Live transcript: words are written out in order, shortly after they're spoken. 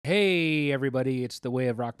Hey, everybody. It's the Way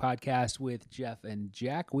of Rock podcast with Jeff and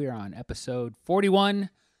Jack. We're on episode 41.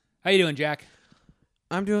 How you doing, Jack?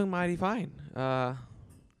 I'm doing mighty fine.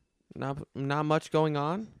 Not much going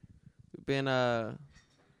on. Been a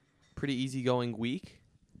pretty easygoing week.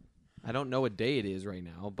 I don't know what day it is right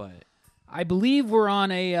now, but I believe we're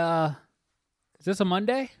on a, is this a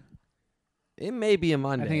Monday? it may be a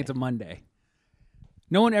Monday. I think it's a Monday.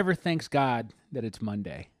 No one ever thanks God that it's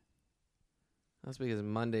Monday. That's because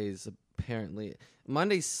Mondays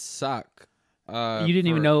suck. You didn't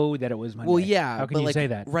even know that it was Monday. Well, yeah. How can but you like, say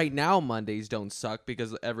that? Right now, Mondays don't suck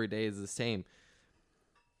because every day is the same.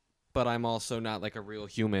 But I'm also not like a real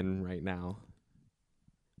human right now.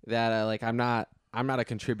 That I'm not a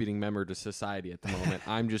contributing member to society at the moment.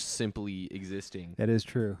 I'm just simply existing. That is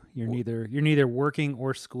true. You're neither working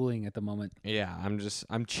or schooling at the moment. Yeah,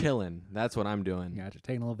 I'm chilling. That's what I'm doing. Gotcha.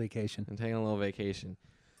 Taking a little vacation. I'm taking a little vacation.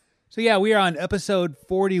 So yeah, we are on episode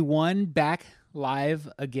 41, back live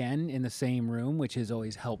again in the same room, which is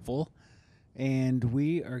always helpful. And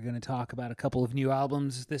we are going to talk about a couple of new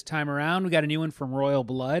albums this time around. We got a new one from Royal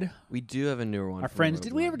Blood. We do have a newer one. Our friends,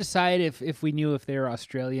 did we ever decide if we knew if they were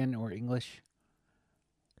Australian or English?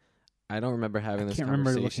 I don't remember having this can't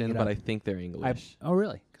remember looking conversation, it but up. I think they're English. Oh,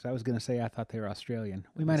 really? Because I was going to say I thought they were Australian.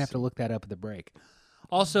 We might Let's have to look that up at the break.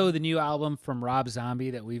 Also, the new album from Rob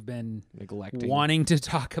Zombie that we've been Neglecting. wanting to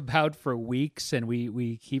talk about for weeks, and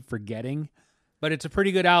we keep forgetting. But it's a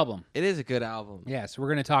pretty good album. It is a good album. Yeah, so we're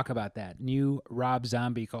going to talk about that. New Rob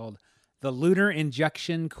Zombie called The Lunar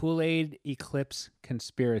Injection Kool-Aid Eclipse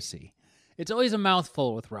Conspiracy. It's always a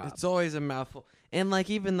mouthful with Rob. It's always a mouthful. And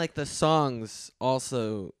even the songs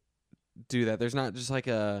also do that. There's not just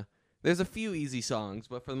there's a few easy songs,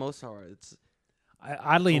 but for the most part, it's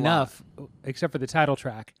Oddly a enough, except for the title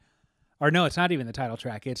track. Or no, it's not even the title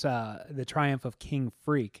track. It's The Triumph of King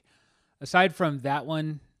Freak. Aside from that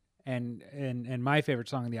one and my favorite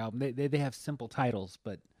song on the album, they have simple titles,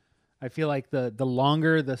 but I feel like the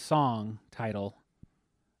longer the song title,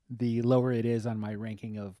 the lower it is on my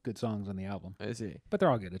ranking of good songs on the album. I see. But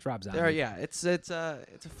they're all good. It's Rob Zombie. It's a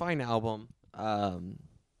fine album.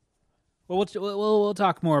 Well, we'll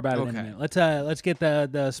talk more about it in a Okay. minute. Let's get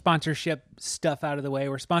the sponsorship stuff out of the way.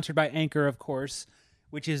 We're sponsored by Anchor, of course,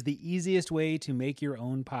 which is the easiest way to make your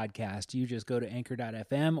own podcast. You just go to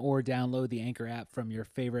anchor.fm or download the Anchor app from your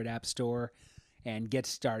favorite app store and get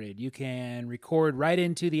started. You can record right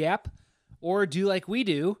into the app or do like we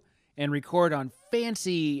do and record on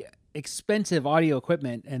fancy, expensive audio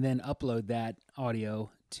equipment and then upload that audio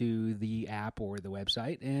to the app or the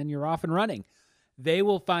website, and you're off and running. They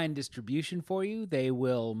will find distribution for you. They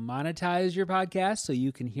will monetize your podcast so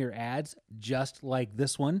you can hear ads just like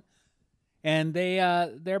this one. And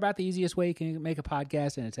they're about the easiest way you can make a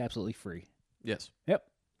podcast, and it's absolutely free. Yes. Yep.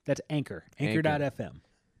 That's Anchor. Anchor.fm.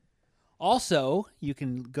 Also, you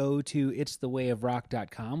can go to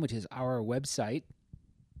itsthewayofrock.com, which is our website.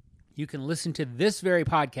 You can listen to this very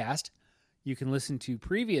podcast. You can listen to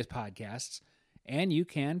previous podcasts, and you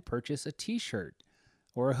can purchase a t-shirt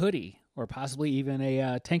or a hoodie or possibly even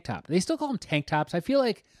a tank top. They still call them tank tops. I feel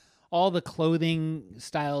like all the clothing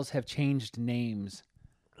styles have changed names.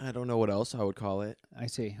 I don't know what else I would call it. I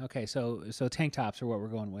see. Okay, so tank tops are what we're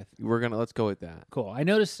going with. Let's go with that. Cool. I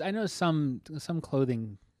noticed some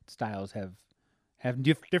clothing styles have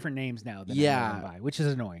different names now than I know them by, which is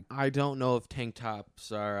annoying. I don't know if tank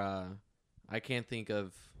tops are. I can't think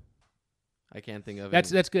of.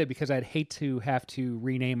 That's good because I'd hate to have to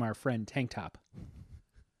rename our friend Tank Top.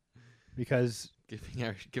 Because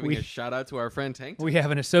giving a shout out to our friend Tank Top. We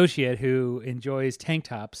have an associate who enjoys tank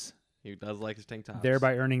tops. He does like his tank tops.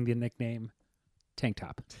 Thereby earning the nickname Tank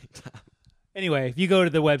Top. Tank top. Anyway, if you go to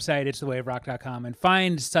the website, itsthewayofrock.com, and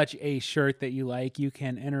find such a shirt that you like, you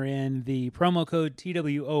can enter in the promo code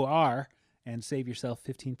TWOR and save yourself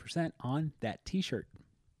 15% on that t-shirt.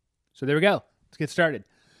 So there we go. Let's get started.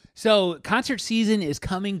 So concert season is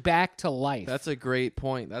coming back to life. That's a great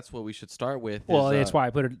point. That's what we should start with. Well, that's why I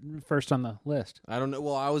put it first on the list. I don't know.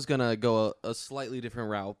 Well, I was going to go a slightly different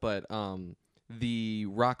route, but the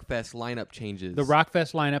Rockfest lineup changes. The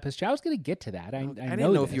Rockfest lineup has changed. I was going to get to that. I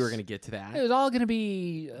didn't know if you were going to get to that. It was all going to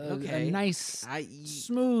be a nice,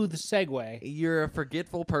 smooth segue. You're a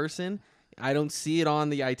forgetful person. I don't see it on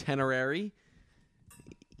the itinerary.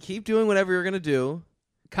 Keep doing whatever you're going to do.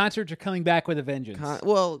 Concerts are coming back with a vengeance.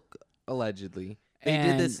 Allegedly. They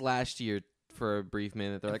did this last year for a brief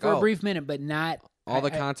minute. They're like, for a brief minute, but not all the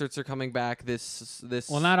concerts are coming back this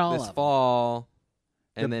not all this of them. fall.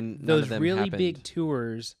 And then none those of them really happened. big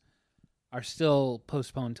tours are still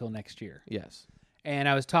postponed till next year. Yes. And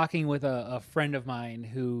I was talking with a friend of mine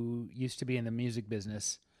who used to be in the music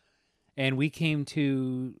business, And we came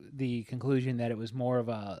to the conclusion that it was more of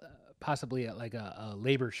possibly a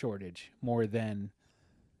labor shortage more than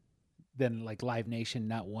like Live Nation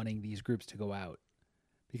not wanting these groups to go out.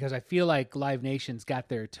 Because I feel like Live Nation's got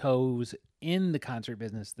their toes in the concert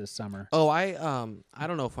business this summer. Oh, I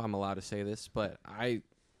don't know if I'm allowed to say this, but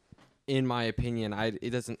in my opinion,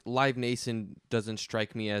 Live Nation doesn't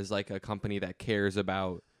strike me as like a company that cares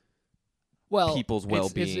about people's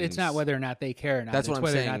well-being. It's not whether or not they care or not. That's what I'm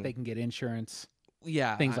whether saying. or not they can get insurance.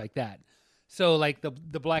 Yeah, things like that. So like the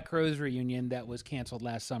Black Crowes reunion that was canceled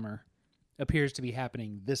last summer appears to be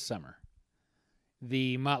happening this summer.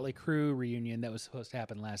 The Motley Crue reunion that was supposed to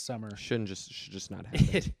happen last summer should just not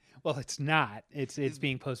happen. Well, it's not. It's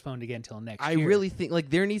being postponed again until next I year. really think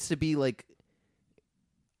like there needs to be like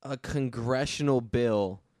a congressional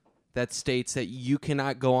bill that states that you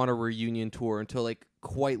cannot go on a reunion tour until like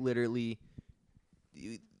quite literally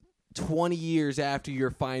 20 years after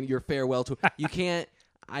your farewell tour. You can't.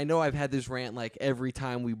 I know I've had this rant like every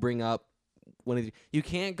time we bring up one of you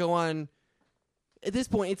can't go on. At this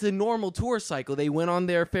point, it's a normal tour cycle. They went on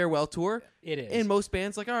their farewell tour. It is. And most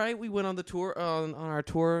bands like, all right, we went on the tour on our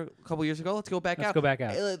tour a couple years ago. Let's go back out. Let's go back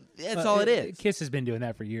out. That's all it is. Kiss has been doing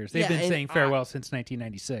that for years. They've been saying farewell since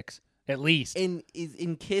 1996, at least. And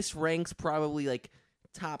Kiss ranks probably like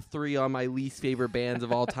top 3 on my least favorite bands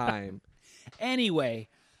of all time. Anyway,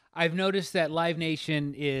 I've noticed that Live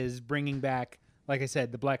Nation is bringing back, like I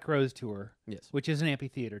said, the Black Crowes tour, yes, which is an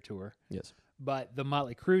amphitheater tour. Yes. But the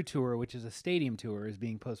Motley Crue tour, which is a stadium tour, is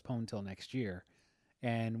being postponed till next year.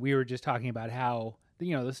 And we were just talking about how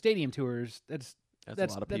the stadium tours that's a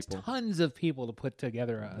lot of people. That's tons of people to put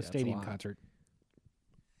together a stadium concert.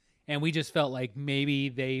 And we just felt like maybe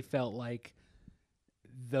they felt like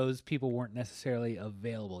those people weren't necessarily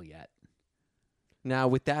available yet. Now,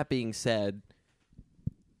 with that being said,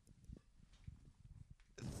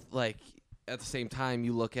 like at the same time,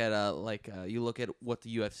 you look at what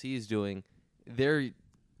the UFC is doing. They're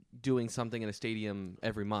doing something in a stadium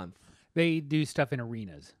every month. They do stuff in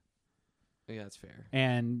arenas. Yeah, that's fair.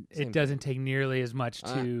 And it doesn't take nearly as much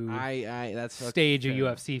to stage a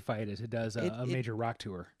UFC fight as it does a major rock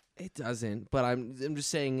tour. It doesn't, but I'm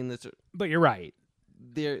just saying in this. But you're right.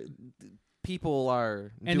 People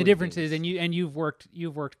are, and the difference is, and you've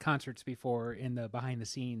worked concerts before in the behind the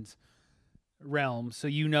scenes realm, so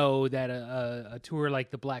you know that a tour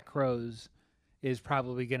like the Black Crowes is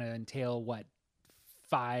probably going to entail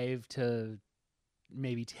 5 to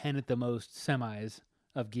maybe 10 at the most semis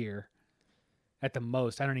of gear. At the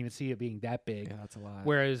most, I don't even see it being that big. Yeah, that's a lot.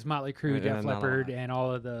 Whereas Motley Crue, Def Leppard, and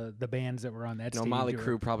all of the bands that were on that. Motley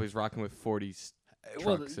Crue probably is rocking with 40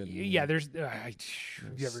 trucks. There's. Have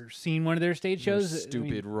you ever seen one of their stage shows?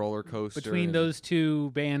 Stupid roller coaster. Between those two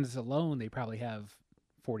bands alone, they probably have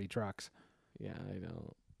 40 trucks. Yeah,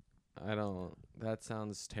 I don't. That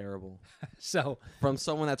sounds terrible. So from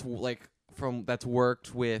someone that's that's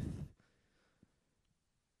worked with.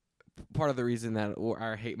 Part of the reason that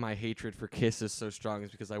my hatred for Kiss is so strong is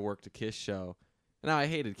because I worked a Kiss show. Now I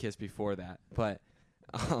hated Kiss before that, but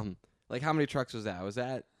like how many trucks was that? Was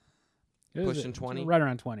that pushing 20? Right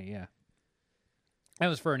around 20, yeah. That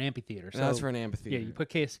was for an amphitheater. So that's for an amphitheater. Yeah, you put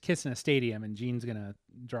Kiss in a stadium, and Gene's gonna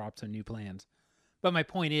draw up some new plans. But my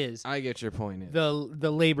point is, I get your point.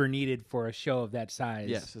 The labor needed for a show of that size,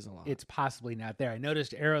 yes, is a lot. It's possibly not there. I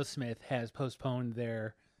noticed Aerosmith has postponed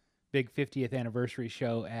their big 50th anniversary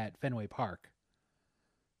show at Fenway Park,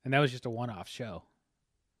 and that was just a one-off show.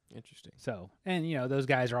 Interesting. So, and those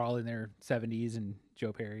guys are all in their 70s, and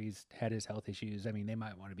Joe Perry's had his health issues. I mean, they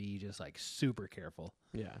might want to be just like super careful.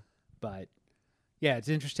 Yeah. But yeah, it's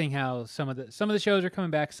interesting how some of the shows are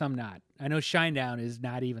coming back, some not. I know Shinedown is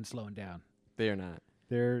not even slowing down. They are not.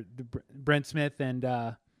 They're Brent Smith and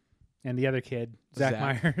the other kid, Zach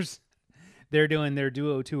Myers. They're doing their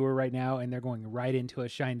duo tour right now, and they're going right into a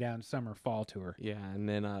Shinedown summer-fall tour. Yeah, and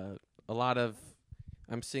then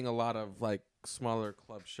I'm seeing a lot of like smaller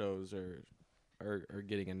club shows are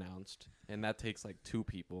getting announced, and that takes like 2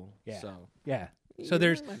 people. Yeah. So yeah. So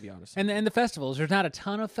there's might be honest. And the festivals. There's not a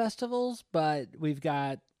ton of festivals, but we've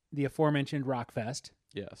got the aforementioned Rockfest.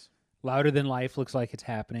 Yes. Louder Than Life looks like it's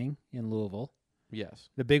happening in Louisville. Yes.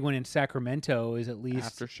 The big one in Sacramento is at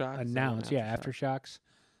least Aftershocks, announced. Yeah, Aftershocks.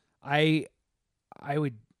 I'm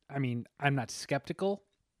not skeptical,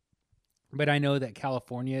 but I know that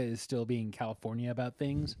California is still being California about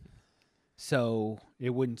things. So it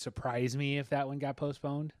wouldn't surprise me if that one got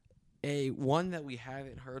postponed. One that we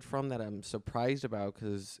haven't heard from that I'm surprised about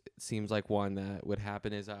because it seems like one that would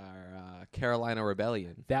happen is our Carolina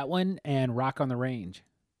Rebellion. That one and Rock on the Range.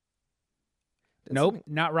 Nope,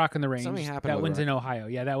 not Rock on the Range. Something happened. That one's in Ohio.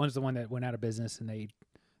 Yeah, that one's the one that went out of business, and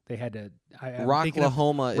They had to. I'm thinking of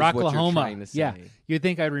Rocklahoma is what you're Rocklahoma. trying to say. Yeah, you'd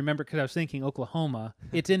think I'd remember because I was thinking Oklahoma.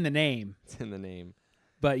 It's in the name, It's in the name.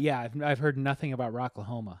 but yeah, I've heard nothing about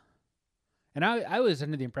Rocklahoma. And I was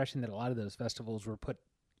under the impression that a lot of those festivals were put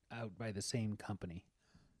out by the same company,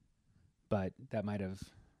 but that might have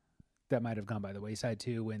gone by the wayside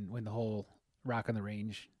too when the whole Rock on the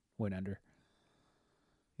Range went under.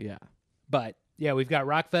 Yeah. But yeah, we've got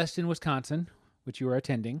Rockfest in Wisconsin, which you are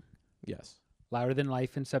attending. Yes. Louder Than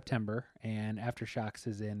Life in September, and Aftershocks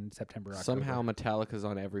is in September. October. Somehow Metallica's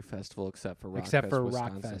on every festival except for Rockfest, except for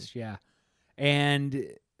Wisconsin. Rockfest, yeah. And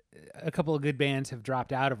a couple of good bands have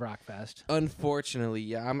dropped out of Rockfest. Unfortunately,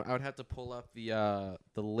 yeah, I would have to pull up the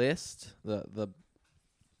list, the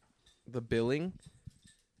billing.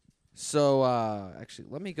 So actually,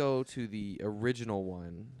 let me go to the original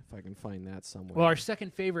one if I can find that somewhere. Well, our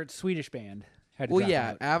second favorite Swedish band had to well, drop yeah,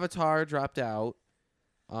 out. Avatar dropped out.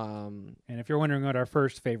 And if you're wondering what our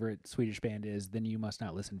first favorite Swedish band is, then you must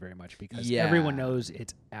not listen very much because Yeah. everyone knows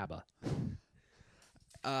it's ABBA.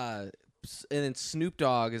 And then Snoop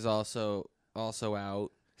Dogg is also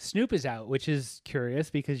out. Snoop is out, which is curious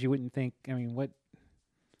because you wouldn't think. I mean, what?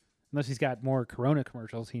 Unless he's got more Corona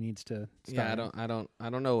commercials, he needs to. Start. Yeah, I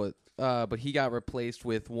don't know what. But he got replaced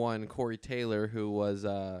with one Corey Taylor, who was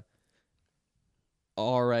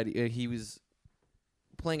already he was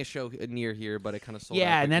playing a show near here, but it kind of sold out.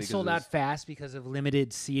 Yeah, and that quickly sold 'cause out fast because of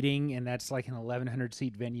limited seating, and that's like an 1,100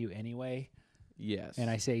 seat venue anyway. Yes, And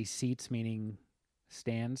I say seats meaning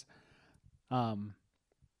stands.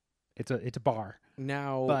 It's a bar.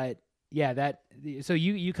 now, But yeah, so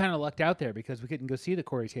you kind of lucked out there because we couldn't go see the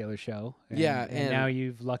Corey Taylor show. And, Yeah, and and- now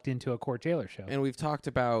you've lucked into a Corey Taylor show. and we've talked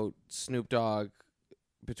about Snoop Dogg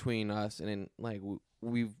between us, and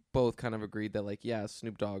we've both kind of agreed that like, yeah,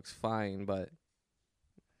 Snoop Dogg's fine, but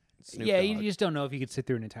Snoop yeah, Dogg. you just don't know if you could sit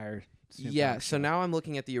through an entire. Snoop Yeah, Dogg so show. now I'm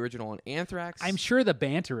looking at the original one. Anthrax. I'm sure the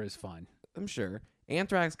banter is fun. I'm sure.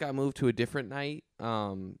 Anthrax got moved to a different night.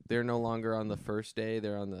 They're no longer on the first day.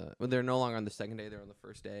 They're no longer on the second day. They're on the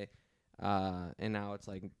first day. And now it's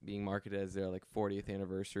like being marketed as their like 40th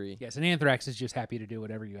anniversary. Yes, and Anthrax is just happy to do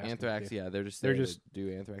whatever you ask Anthrax, them to do. yeah, they're just They're there just- to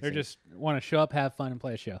do Anthrax. They thing. just want to show up, have fun, and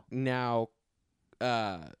play a show. Now,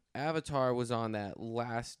 Avatar was on that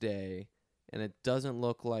last day, and it doesn't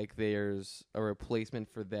look like there's a replacement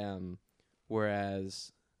for them.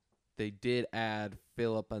 Whereas they did add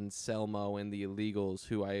Philip Anselmo and the Illegals,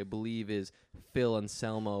 who I believe is Phil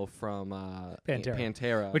Anselmo from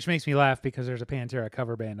Pantera. Which makes me laugh because there's a Pantera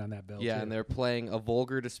cover band on that bill. Yeah, too. and they're playing a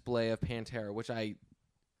vulgar display of Pantera, which I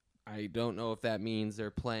don't know if that means they're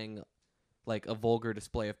playing like a vulgar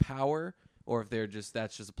display of power, or if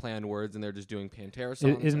that's just a play on words and they're just doing Pantera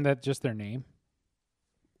songs. Isn't that just their name?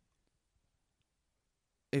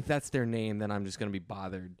 If that's their name, then I'm just gonna be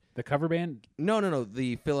bothered. The cover band? No.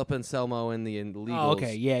 The Philip Anselmo and the Illegals. Oh,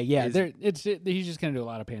 okay. Yeah. is- He's just going to do a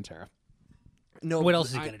lot of Pantera. No. What else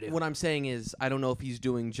is he gonna do? What I'm saying is, I don't know if he's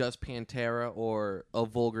doing just Pantera or a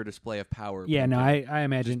vulgar display of power. Yeah, no, Pantera, I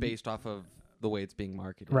imagine. just based off of the way it's being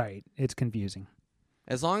marketed. Right. It's confusing.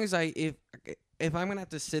 As long as if I'm gonna have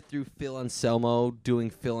to sit through Phil Anselmo doing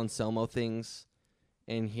Phil Anselmo things,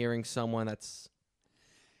 and hearing someone that's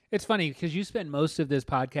It's funny because you spent most of this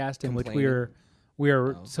podcast in which Complaining. we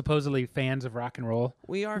are Oh. supposedly fans of rock and roll.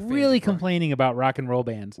 we are fans Really of rock. complaining about rock and roll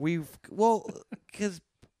bands. Because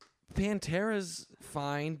Pantera's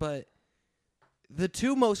fine, but the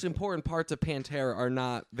two most important parts of Pantera are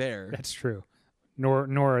not there. That's true. Nor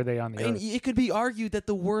are they on the And earth. it could be argued that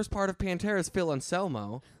the worst part of Pantera is Phil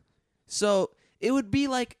Anselmo. So it would be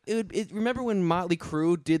like remember when Motley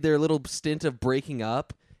Crue did their little stint of breaking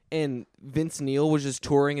up, and Vince Neil was just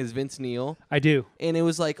touring as Vince Neil, I do. and it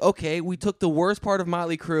was like, okay, we took the worst part of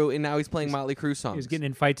Motley Crue, and now he's playing Motley Crue songs. He was getting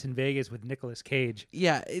in fights in Vegas with Nicolas Cage.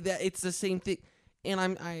 Yeah, it's the same thing. And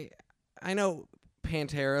I know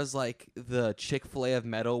Pantera's like the Chick-fil-A of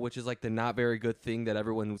metal, which is like the not very good thing that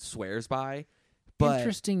everyone swears by. But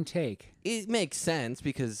Interesting take. it makes sense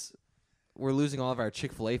because we're losing all of our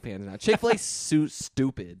Chick-fil-A fans now. Chick-fil-A's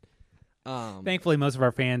stupid. Thankfully, most of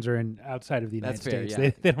our fans are outside of the United That's fair, States.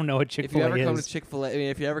 yeah. They don't know what if you Chick-fil-A ever come to is. Chick-fil-A, I mean,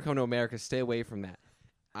 if you ever come to America, stay away from that.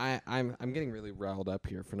 I'm getting really riled up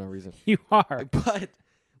here for no reason. You are. But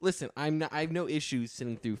listen, I have no issues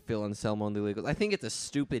sitting through Phil Anselmo and the Illegals. I think it's a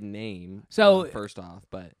stupid name. So- first off,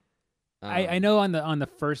 but I know on the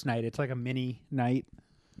first night it's like a mini night,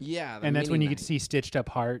 yeah, the and that's when mini you get to night. see Stitched Up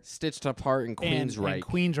Heart Stitched Apart and Queensryche. and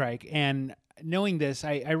Queensryche. And knowing this,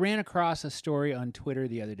 I ran across a story on Twitter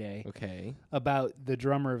the other day Okay, about the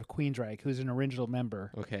drummer of Queensryche, who's an original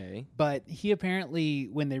member. okay, But he apparently,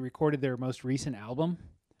 when they recorded their most recent album,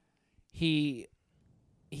 he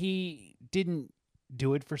didn't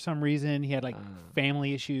do it for some reason. He had like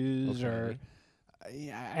family issues, okay. or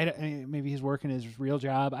maybe he's working his real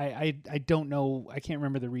job. I don't know. I can't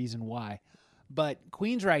remember the reason why. But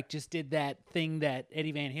Queensryche just did that thing that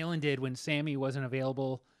Eddie Van Halen did when Sammy wasn't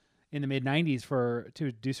available in the mid '90s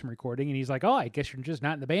to do some recording, and he's like, "Oh, I guess you're just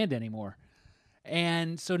not in the band anymore."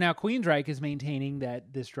 And so now Queensryche is maintaining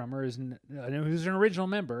that this drummer who's an original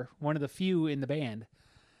member, one of the few in the band,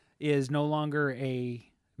 is no longer a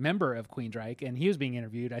member of Queensryche. And he was being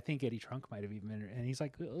interviewed. I think Eddie Trunk might have even been, and he's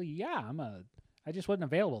like, "Oh, yeah, I just wasn't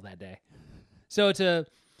available that day." So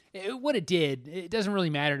what it did, it doesn't really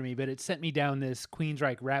matter to me, but it sent me down this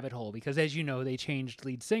Queensryche rabbit hole because, as you know, they changed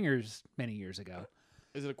lead singers many years ago.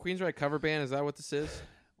 Is it a Queensryche cover band? Is that what this is?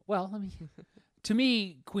 Well, to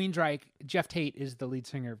me, Queensryche, Jeff Tate is the lead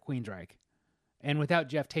singer of Queensryche. And without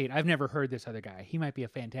Jeff Tate, I've never heard this other guy. He might be a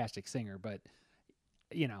fantastic singer, but,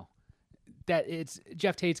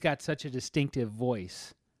 Jeff Tate's got such a distinctive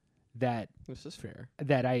voice that This is fair.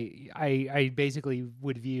 that I basically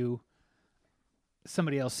would view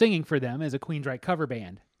somebody else singing for them as a Queensryche cover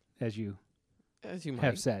band, as you might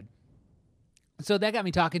have said. So that got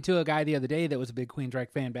me talking to a guy the other day that was a big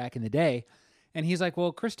Queensryche fan back in the day. And he's like,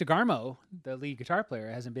 well, Chris DeGarmo, the lead guitar player,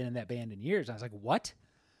 hasn't been in that band in years. I was like, what?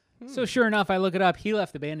 So sure enough, I look it up. He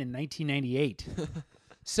left the band in 1998.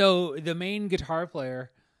 So the main guitar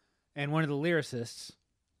player and one of the lyricists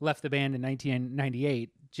left the band in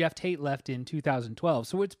 1998. Jeff Tate left in 2012.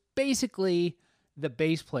 So it's basically the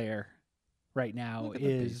bass player right now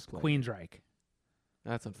is Queensryche.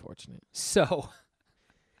 That's unfortunate. So,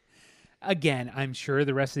 again, I'm sure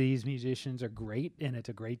the rest of these musicians are great, and it's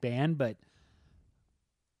a great band, but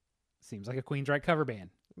seems like a Queensryche cover band.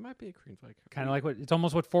 It might be a Queensryche. Kind of like it's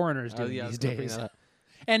almost what Foreigner's doing these days.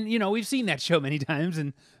 And we've seen that show many times,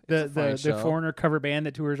 and the Foreigner cover band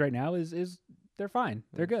that tours right now is they're fine,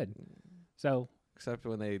 they're good. So except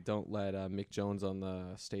when they don't let Mick Jones on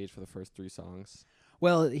the stage for the first 3 songs.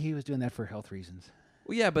 Well, he was doing that for health reasons.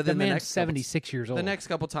 Well, yeah, but then the man's 76 years old. The next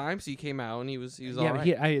couple times he came out and he was all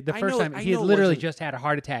right. The first time he had literally just had a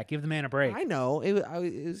heart attack. Give the man a break. I know it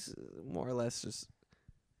was more or less just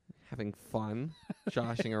having fun,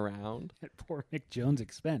 joshing around at poor Mick Jones'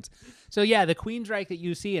 expense. So yeah, the Queensryche that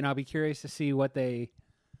you see, and I'll be curious to see what they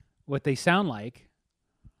sound like,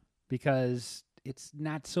 because it's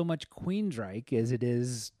not so much Queensryche as it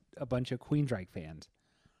is a bunch of Queensryche fans.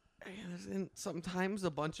 And sometimes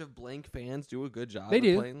a bunch of blank fans do a good job. They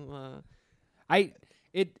do. Playing,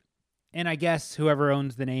 and I guess whoever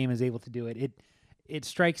owns the name is able to do it. It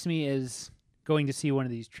strikes me as going to see one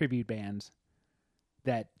of these tribute bands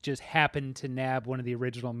that just happened to nab one of the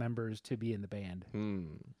original members to be in the band.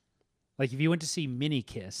 Like if you went to see Mini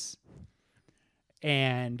Kiss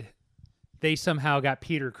and they somehow got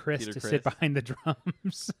Peter Criss to sit behind the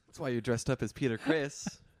drums. That's why you're dressed up as Peter Criss.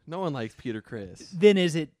 No one likes Peter Criss. Then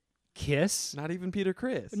is it Kiss? Not even Peter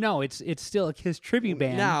Criss. No, it's still a Kiss tribute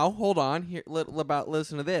band. Now, hold on. Here,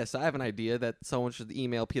 listen to this. I have an idea that someone should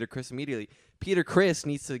email Peter Criss immediately. Peter Criss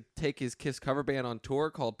needs to take his Kiss cover band on tour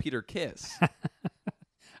called Peter Kiss.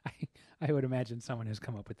 I would imagine someone has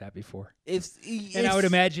come up with that before. And I would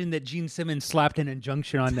imagine that Gene Simmons slapped an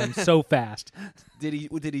injunction on them so fast. Did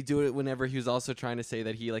he do it whenever he was also trying to say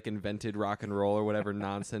that he invented rock and roll or whatever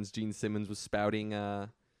nonsense Gene Simmons was spouting?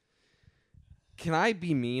 Can I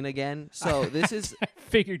be mean again? So this is I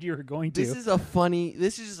figured you were going to. This is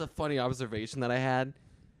just a funny observation that I had.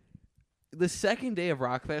 The second day of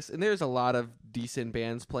Rockfest, and there's a lot of decent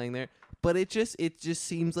bands playing there, but it just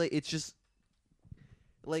seems like it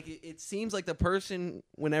seems like the person,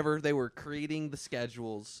 whenever they were creating the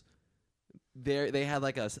schedules, they had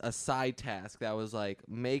a side task that was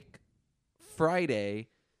make Friday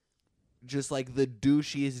just the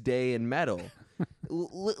douchiest day in metal.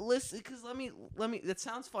 Listen, because let me. That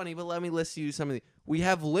sounds funny, but let me list you some of the. We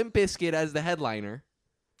have Limp Bizkit as the headliner.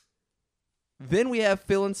 Then we have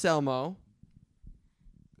Phil Anselmo.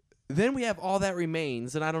 Then we have All That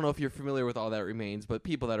Remains, and I don't know if you're familiar with All That Remains, but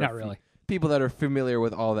people that are not really. People that are familiar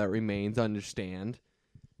with All That Remains understand.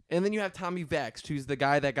 And then you have Tommy Vext, who's the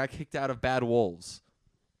guy that got kicked out of Bad Wolves.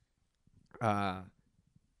 I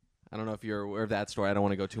don't know if you're aware of that story. I don't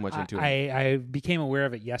want to go too much into it. I became aware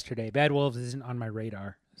of it yesterday. Bad Wolves isn't on my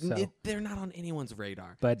radar. So. They're not on anyone's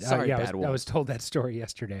radar. But sorry, Bad Wolves. I was told that story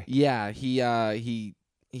yesterday. Yeah, he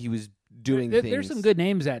was doing things. There's some good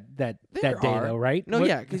names that day, though, right? No,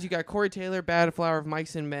 yeah, because you got Corey Taylor, Bad Flower of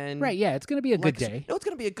Mice and Men. Right, yeah, it's going to be a good day. No, it's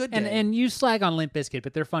going to be a good day. And you slag on Limp Bizkit,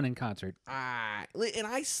 but they're fun in concert. And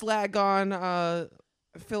I slag on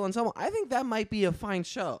Phil Anselmo. I think that might be a fine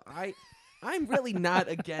show. I'm really not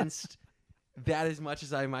against that as much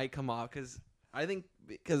as I might come off, because I think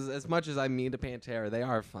because as much as I mean to Pantera, they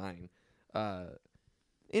are fine.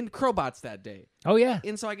 In Crowbots that day. Oh yeah.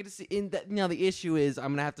 And so I get to see in that. Now the issue is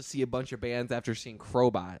I'm gonna have to see a bunch of bands after seeing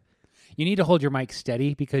Crowbot. You need to hold your mic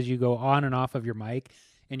steady because you go on and off of your mic,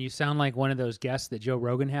 and you sound like one of those guests that Joe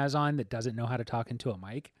Rogan has on that doesn't know how to talk into a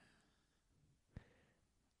mic.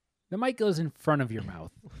 The mic goes in front of your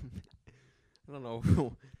mouth. I don't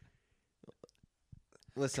know.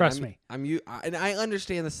 Listen, Trust me. And I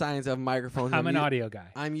understand the science of microphones. I'm an audio guy.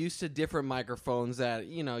 I'm used to different microphones that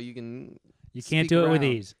you can. You can't speak do it with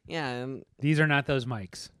around. these. Yeah. And These are not those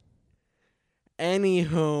mics.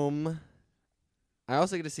 anywhom, I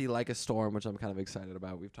also get to see Like a Storm, which I'm kind of excited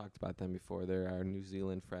about. We've talked about them before. They're our New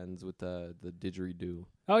Zealand friends with the didgeridoo.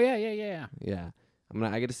 Oh yeah. Yeah.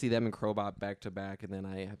 I get to see them and Crowbot back to back, and then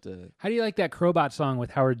I have to. How do you like that Crowbot song with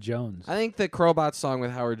Howard Jones? I think the Crowbot song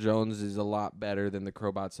with Howard Jones is a lot better than the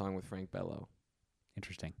Crowbot song with Frank Bello.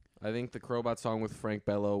 Interesting. I think the Crowbot song with Frank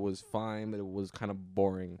Bello was fine, but it was kind of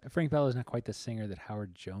boring. Frank Bello is not quite the singer that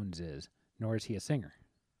Howard Jones is, nor is he a singer.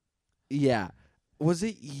 Yeah. Was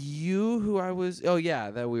it you who I was? Oh,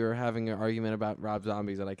 yeah, that we were having an argument about Rob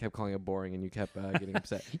Zombies that I kept calling it boring and you kept getting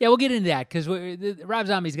upset. Yeah, we'll get into that because Rob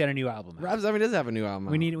Zombie's got a new album out. Rob Zombie does have a new album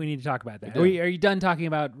out. We need to talk about that. We do. Are you done talking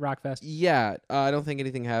about Rockfest? Yeah, I don't think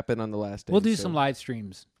anything happened on the last day. We'll do so some live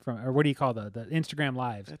streams or what do you call the Instagram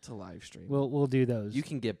lives? That's a live stream. We'll do those. You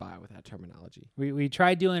can get by with that terminology. We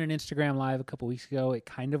tried doing an Instagram live a couple weeks ago. It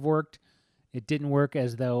kind of worked. It didn't work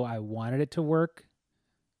as though I wanted it to work.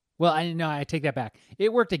 Well, I take that back.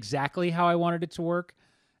 It worked exactly how I wanted it to work.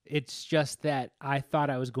 It's just that I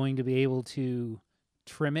thought I was going to be able to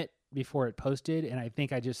trim it before it posted, and I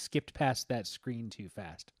think I just skipped past that screen too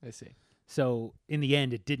fast. I see. So in the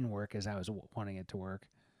end, it didn't work as I was wanting it to work.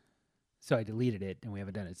 So I deleted it, and we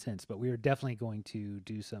haven't done it since. But we are definitely going to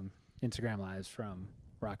do some Instagram lives from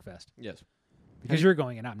Rockfest. Yes. Because you're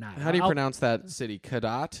going and I'm not. How do you pronounce that city?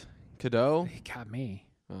 Cadott? Cadeau? It got me.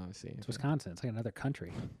 Oh, I see. It's Wisconsin. It's like another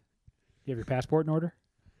country. You have your passport in order?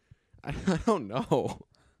 I don't know.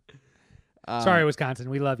 Sorry,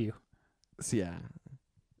 Wisconsin. We love you. So yeah.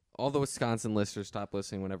 All the Wisconsin listeners stop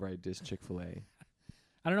listening whenever I diss Chick-fil-A.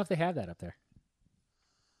 I don't know if they have that up there.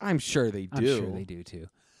 I'm sure they do. I'm sure they do too.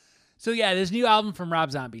 So yeah, this new album from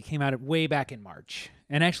Rob Zombie came out way back in March.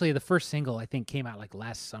 And actually the first single I think came out like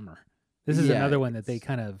last summer. This is another one that they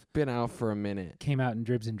kind of been out for a minute. Came out in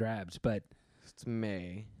dribs and drabs, but it's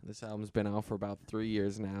May. This album's been out for about 3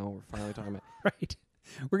 years now. We're finally talking about right.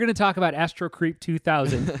 We're going to talk about Astro Creep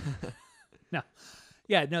 2000.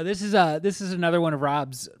 This is another one of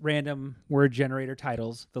Rob's random word generator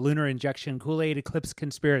titles. The Lunar Injection Kool-Aid Eclipse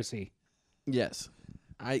Conspiracy. Yes.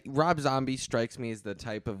 Rob Zombie strikes me as the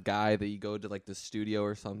type of guy that you go to like the studio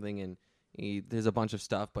or something and there's a bunch of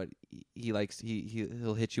stuff, but he'll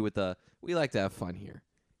hit you with we like to have fun here.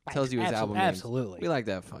 Tells you his album names. Absolutely. We like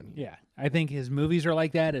to have fun here. Yeah. I think his movies are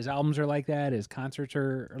like that. His albums are like that. His concerts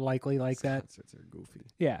are likely like that. Concerts are goofy.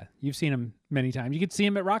 Yeah. You've seen him many times. You could see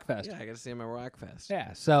him at Rockfest. Yeah, I got to see him at Rockfest.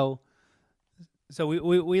 Yeah. So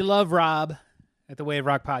we love Rob at the Way of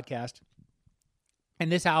Rock podcast.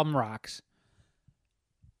 And this album rocks.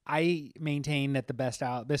 I maintain that the best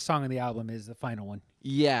song on the album is the final one.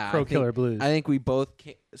 Yeah. Crow Killer Blues. I think we both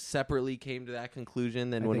separately came to that conclusion.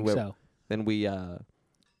 Then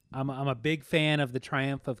I'm a big fan of the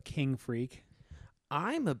Triumph of King Freak.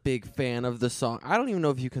 I'm a big fan of the song. I don't even know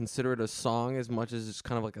if you consider it a song as much as it's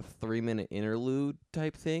kind of like a 3-minute interlude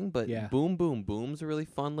type thing. But yeah. Boom Boom Boom's a really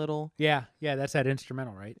fun little. Yeah, that's that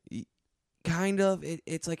instrumental, right? Kind of.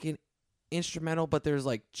 It's like an instrumental, but there's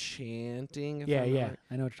like chanting. Yeah.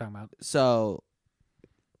 I know what you're talking about. So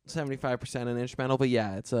 75% an instrumental, but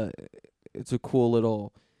yeah, it's a cool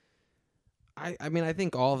little. I mean, I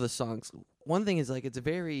think all of the songs. One thing is like it's a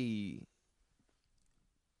very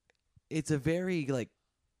like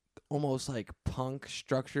almost like punk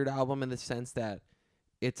structured album in the sense that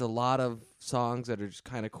it's a lot of songs that are just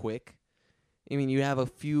kind of quick. I mean, you have a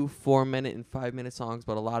few 4-minute and 5-minute songs,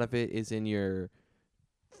 but a lot of it is in your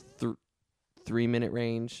 3-minute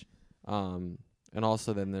range. And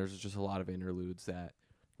also then there's just a lot of interludes that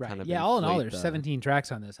kind of all in all, there's 17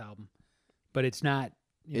 tracks on this album, but it's not.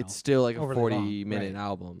 It's still like a 40-minute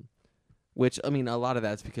album. Which, I mean, a lot of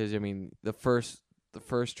that's because, I mean, the first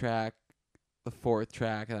track, the fourth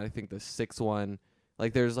track, and I think the sixth one,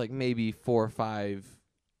 like there's like maybe 4, 5,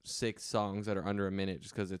 6 songs that are under a minute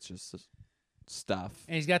just because it's just stuff.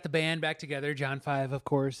 And he's got the band back together. John Five, of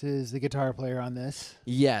course, is the guitar player on this.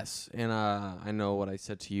 Yes, and I know what I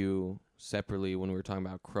said to you separately when we were talking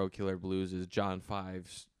about Crow Killer Blues is John Five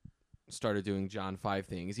started doing John Five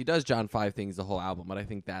things. He does John Five things the whole album, but I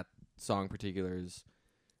think that song in particular is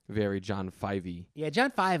very John 5-y. Yeah,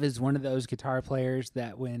 John Five is one of those guitar players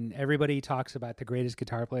that when everybody talks about the greatest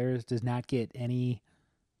guitar players, does not get any.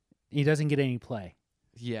 He doesn't get any play.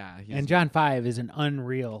 Yeah, And John Five is an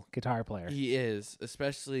unreal guitar player. he is,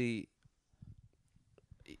 especially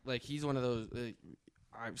like he's one of those.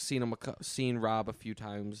 I've seen him, seen Rob a few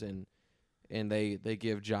times, and they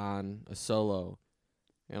give John a solo,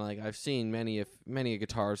 and like I've seen many a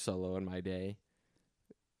guitar solo in my day.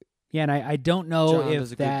 Yeah, and I don't know John if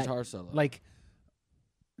does a that good guitar solo. like.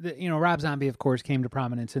 Rob Zombie, of course, came to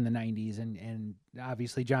prominence in the 90s, and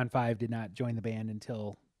obviously John Five did not join the band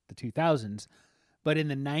until the 2000s. But in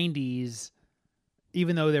the 90s,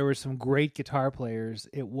 even though there were some great guitar players,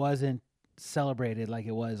 it wasn't celebrated like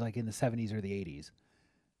it was like in the 70s or the 80s.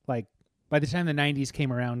 Like, by the time the 90s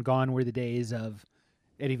came around, gone were the days of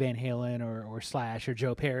Eddie Van Halen or Slash or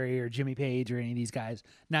Joe Perry or Jimmy Page or any of these guys.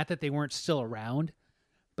 Not that they weren't still around,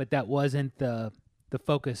 but that wasn't the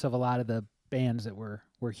focus of a lot of the bands that were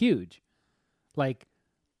huge. Like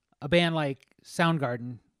a band like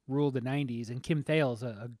Soundgarden ruled the 90s, and Kim Thayil's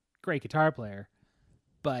a great guitar player,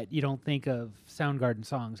 but you don't think of Soundgarden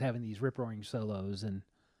songs having these rip-roaring solos, and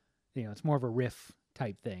it's more of a riff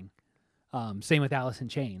type thing. Same with Alice in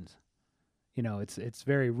Chains. It's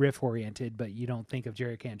very riff-oriented, but you don't think of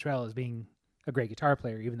Jerry Cantrell as being a great guitar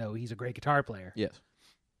player, even though he's a great guitar player. Yes.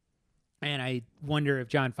 And I wonder if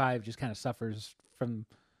John Five just kind of suffers from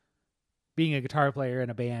being a guitar player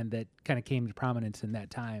in a band that kind of came to prominence in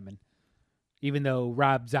that time. And even though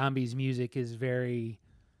Rob Zombie's music is very,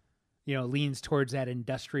 leans towards that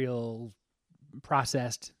industrial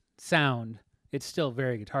processed sound, it's still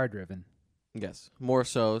very guitar driven. Yes. More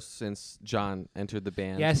so since John entered the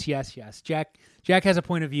band. Yes. Jack has a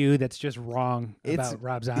point of view that's just wrong about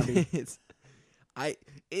Rob Zombie.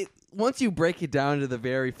 Once you break it down to the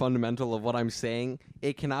very fundamental of what I'm saying,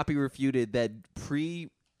 it cannot be refuted that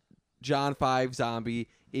John 5 Zombie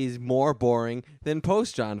is more boring than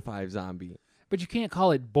post John 5 Zombie. But you can't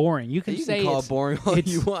call it boring. You can say call it boring all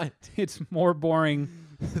you want. It's more boring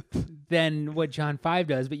than what John 5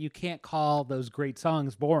 does, but you can't call those great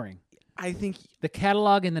songs boring. I think the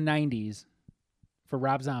catalog in the 90s for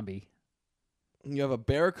Rob Zombie. You have a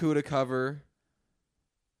Barracuda cover.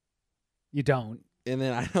 You don't. And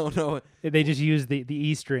then I don't know. They just use the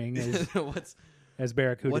E string as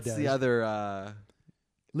Barracuda what's does. The other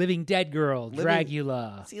Living Dead Girl,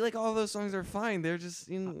 Dragula. See, like all those songs are fine. They're just.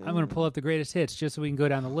 I'm going to pull up the greatest hits just so we can go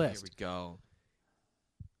down the list. Here we go.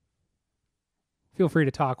 Feel free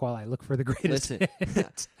to talk while I look for the greatest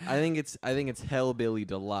hits. I think it's Hellbilly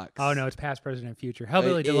Deluxe. Oh no, it's Past, Present, and Future.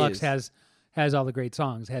 Hellbilly Deluxe has all the great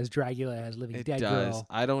songs. Has Dragula, has Living Dead Girl.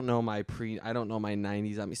 I don't know my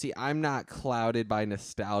 90s. See, I'm not clouded by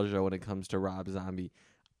nostalgia when it comes to Rob Zombie.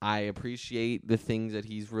 I appreciate the things that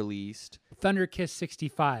he's released. Thunder Kiss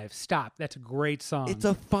 65. Stop. That's a great song. It's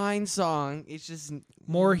a fine song. It's just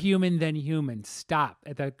More Human Than Human. Stop.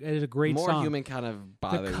 It is a great song. More Human kind of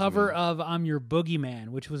bothers me. The cover of I'm Your Boogeyman,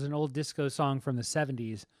 which was an old disco song from the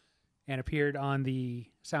 70s and appeared on the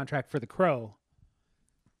soundtrack for The Crow,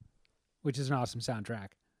 which is an awesome soundtrack.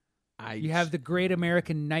 You have The Great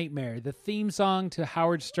American Nightmare, the theme song to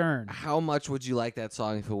Howard Stern. How much would you like that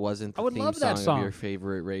song if it wasn't the theme song of your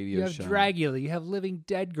favorite radio show? You have Dragula. You have Living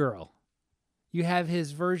Dead Girl. You have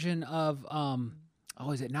his version of,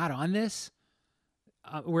 is it Not On This?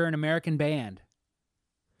 We're an American Band.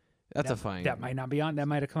 That's a fine. That might not be on. That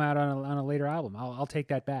might have come out on a later album. I'll take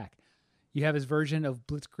that back. You have his version of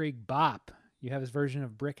Blitzkrieg Bop. You have his version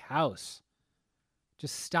of Brick House.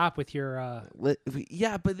 Just stop with your.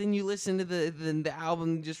 Yeah, but then you listen to the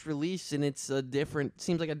album just released, and it's a different.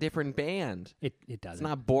 Seems like a different band. It doesn't. It's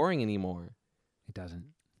not boring anymore. It doesn't.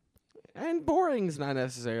 And boring is not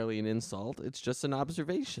necessarily an insult. It's just an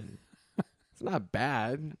observation. It's not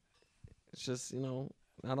bad. It's just not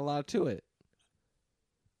a lot to it.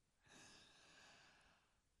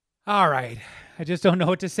 All right, I just don't know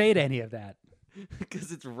what to say to any of that.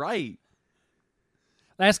 Because it's right.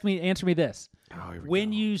 Answer me this.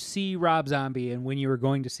 When you see Rob Zombie and when you were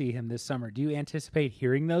going to see him this summer, do you anticipate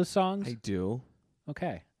hearing those songs? I do.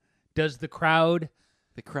 Okay. Does the crowd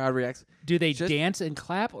reacts? Do they dance and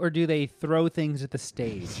clap, or do they throw things at the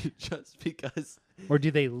stage? Just because. Or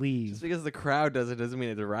do they leave? Just because the crowd does it doesn't mean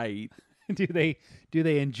it's right. Do they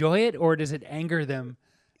enjoy it, or does it anger them?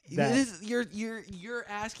 You're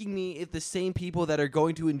asking me if the same people that are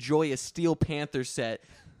going to enjoy a Steel Panther set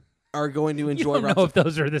are going to enjoy. You don't know if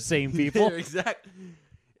those are the same people. Exactly.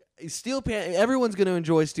 Steel Panther. Everyone's going to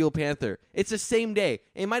enjoy Steel Panther. It's the same day.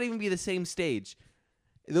 It might even be the same stage.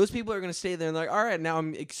 Those people are going to stay there and they're like, all right, now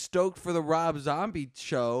I'm stoked for the Rob Zombie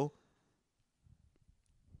show.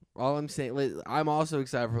 All I'm saying, I'm also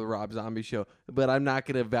excited for the Rob Zombie show, but I'm not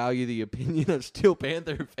going to value the opinion of Steel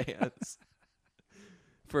Panther fans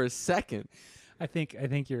for a second. I think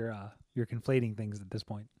you're conflating things at this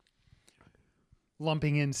point.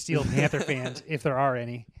 Lumping in Steel Panther fans, if there are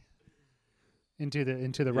any, into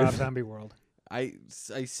the Rob Zombie world. I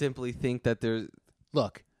simply think that there's...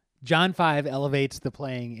 Look, John 5 elevates the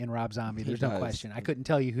playing in Rob Zombie. There's no does. question. I couldn't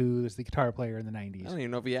tell you who was the guitar player in the I 90s. don't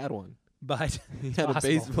even know if he had one. But He it's had a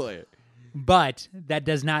bass possible. player. But that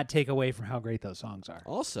does not take away from how great those songs are,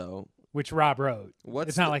 Also, which Rob wrote. what's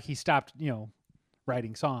It's not the- like he stopped,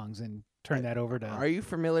 writing songs and turned that over to... Are you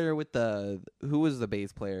familiar with who was the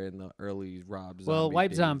bass player in the early Rob Zombie Well,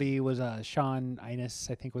 White days? Zombie was Sean Innes,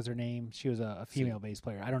 I think was her name. She was a female bass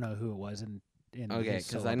player. I don't know who it was in Okay, his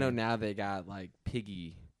because solo I know band. now they got like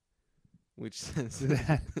Piggy, which says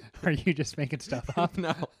Are you just making stuff up?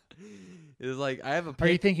 no. It's like I have a Are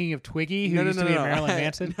you pick. thinking of Twiggy, who used to be in Marilyn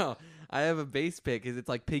Manson? No, I have a bass pick. It's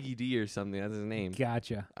like Piggy D or something. That's his name.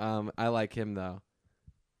 Gotcha. I like him though.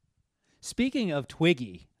 Speaking of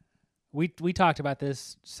Twiggy, we talked about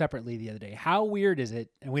this separately the other day. How weird is it,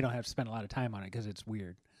 and we don't have to spend a lot of time on it because it's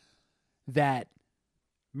weird, that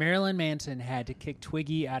Marilyn Manson had to kick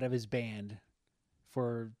Twiggy out of his band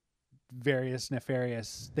for various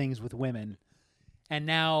nefarious things with women, and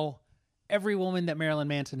now every woman that Marilyn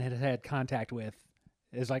Manson had had contact with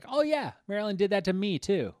is like, oh yeah, Marilyn did that to me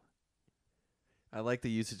too. I like the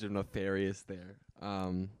usage of nefarious there.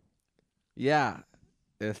 Yeah,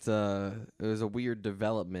 it was a weird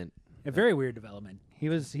development. A very weird development.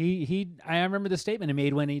 I remember the statement he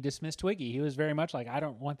made when he dismissed Twiggy. He was very much like, I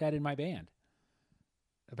don't want that in my band.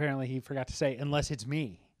 Apparently he forgot to say, unless it's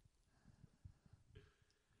me.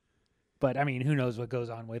 But I mean, who knows what goes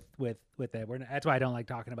on with that. That's why I don't like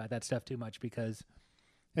talking about that stuff too much, because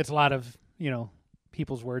it's a lot of,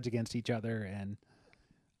 people's words against each other, and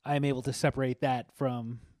I'm able to separate that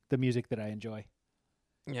from the music that I enjoy.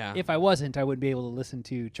 Yeah. If I wasn't, I wouldn't be able to listen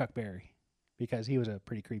to Chuck Berry, because he was a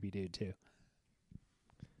pretty creepy dude too.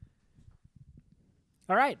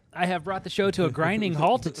 All right, I have brought the show to a grinding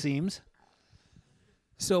halt, it seems.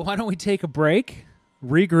 So why don't we take a break,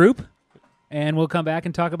 regroup, and we'll come back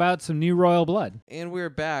and talk about some new Royal Blood. And we're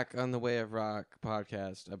back on the Way of Rock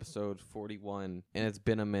podcast, episode 41, and it's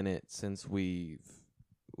been a minute since we've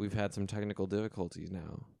had some technical difficulties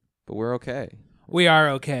now, but we're okay. We are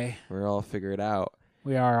okay. We're all figured out.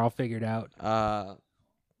 We are all figured out. Uh,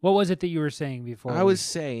 What was it that you were saying before? I was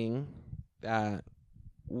saying that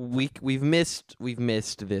we've missed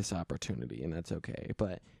this opportunity, and that's okay.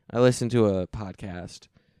 But I listened to a podcast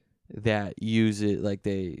that use it like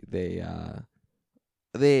they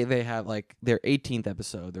have like their 18th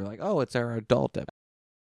episode. They're like, oh, it's our adult episode.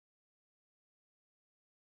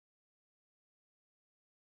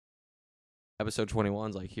 Episode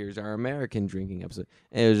 21 is like, here's our American drinking episode.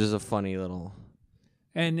 And it was just a funny little...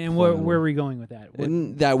 And where are we going with that?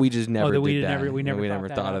 And that we just never that we did never- that. we never we thought never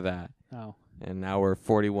that thought up. of that. Oh, And now we're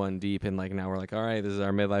 41 deep, and like now we're like, all right, this is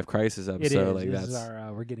our midlife crisis it episode. is. Like This that's is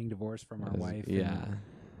our we're getting divorced from our that's- wife. Yeah, and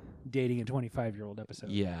dating a 25-year-old episode.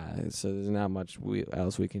 yeah. So there's not much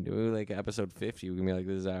else we can do. Like episode 50, we can be like,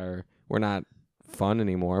 this is we're not fun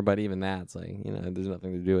anymore. But even that's like, there's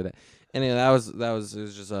nothing to do with it. Anyway, it was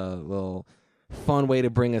just a little fun way to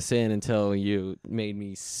bring us in until you made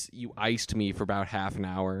me you iced me for about half an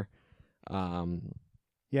hour.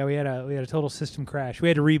 Yeah, we had a total system crash. We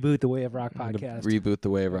had to reboot the Way of Rock Had to podcast. Reboot the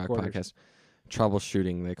Way of Rock Headquarters. podcast.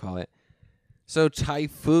 Troubleshooting, they call it. So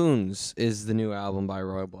Typhoons is the new album by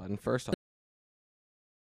Royal Blood. And first off,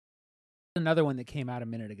 Another one that came out a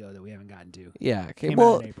minute ago that we haven't gotten to. yeah, Came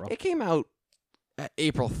out in April. it came out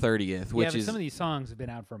April 30th, which but is some of these songs have been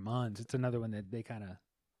out for months. It's another one that they kind of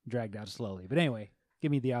dragged out slowly. But anyway,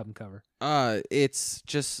 give me the album cover. it's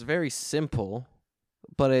just very simple,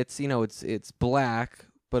 but it's it's black,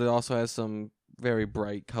 but it also has some very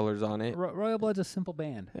bright colors on it. Royal Blood's a simple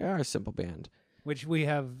band, They are a simple band. which we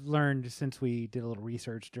have learned since we did a little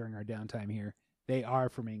research during our downtime here. They are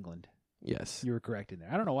from England. Yes. You were correct in there.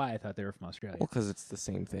 I don't know why I thought they were from Australia. Well, because it's the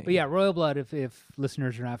same thing. But yeah, Royal Blood, if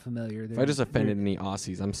listeners are not familiar, If I just offended any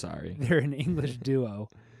Aussies, I'm sorry. they're an English duo.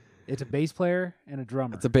 It's a bass player and a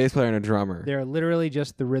drummer. It's a bass player and a drummer. They're literally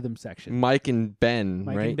just the rhythm section. Mike and Ben,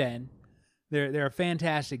 Mike right? and Ben. They're a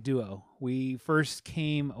fantastic duo. We first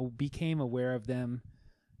became aware of them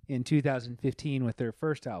in 2015 with their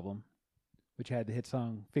first album, which had the hit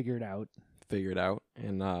song "Figure It Out." Figured out,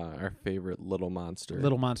 and our favorite Little Monster.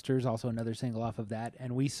 Little Monsters, also another single off of that,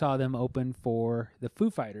 and we saw them open for the Foo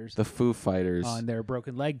Fighters The Foo Fighters. on their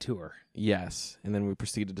Broken Leg tour. Yes, and then we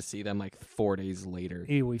proceeded to see them like 4 days later.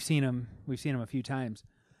 We've seen them a few times.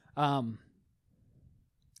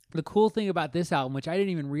 the cool thing about this album, which I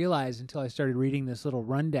didn't even realize until I started reading this little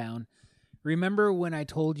rundown, remember when I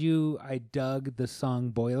told you I dug the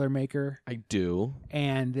song Boilermaker I do.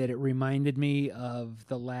 and that it reminded me of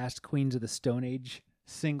the last Queens of the Stone Age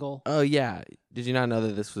single? Oh, yeah. Did you not know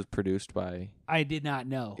that this was produced by... I did not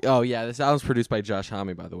know. Oh, yeah. This album's produced by Josh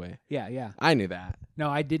Homme, by the way. Yeah. I knew that. No,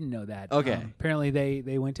 I didn't know that. Okay. Apparently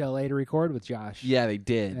they went to LA to record with Josh. Yeah, they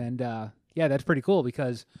did. And yeah, that's pretty cool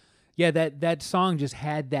because that song just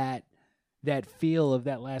had that feel of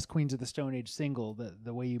that last Queens of the Stone Age single,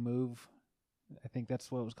 the way you move. I think that's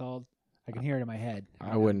what it was called. I can hear it in my head.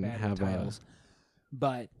 I wouldn't Bad have titles.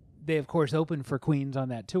 But they of course opened for Queens on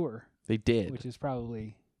that tour, They did. which is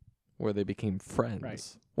probably Where they became friends.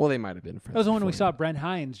 Right. Well, they might have been friends. that was the one we before saw that. Brent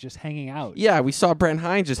Hines just hanging out. Yeah, we saw Brent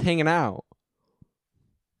Hines just hanging out.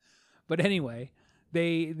 But anyway,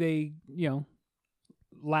 they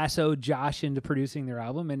lassoed Josh into producing their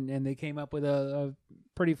album, and they came up with a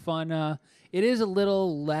pretty fun. It is a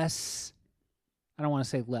little less. I don't want to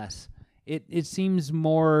say less. It seems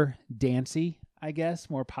more dancey, I guess,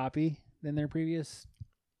 more poppy than their previous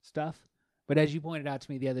stuff. But as you pointed out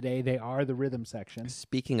to me the other day, they are the rhythm section.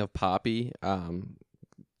 Speaking of Poppy,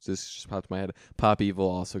 this just popped in my head. Pop Evil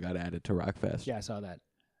also got added to Rockfest. Yeah, I saw that.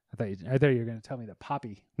 I thought you were going to tell me that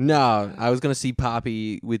Poppy. No, I was gonna see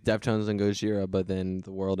Poppy with Deftones and Gojira, but then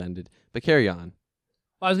the world ended. But carry on.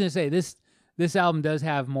 Well, I was going to say this album does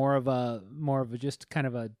have more of a just kind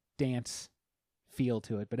of a dance feel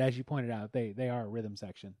to it. But as you pointed out, they are a rhythm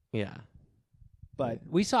section. Yeah. But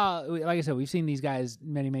we saw, like I said, we've seen these guys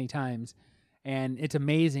many, many times, and it's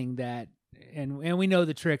amazing that, and we know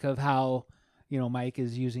the trick of how, Mike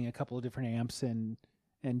is using a couple of different amps and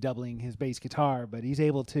doubling his bass guitar, but he's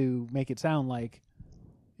able to make it sound like,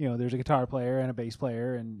 there's a guitar player and a bass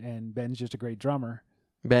player, and Ben's just a great drummer.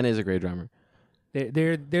 Ben is a great drummer.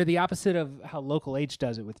 They're the opposite of how Local H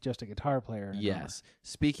does it with just a guitar player. And a drummer. Yes.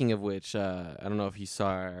 Speaking of which, I don't know if you saw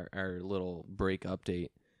our little break update.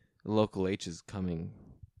 Local H is coming.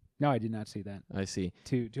 No, I did not see that. I see.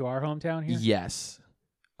 To our hometown here? Yes.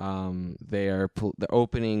 They're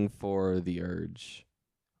opening for The Urge.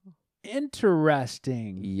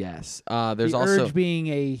 Interesting. Yes. There's the also Urge being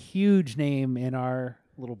a huge name in our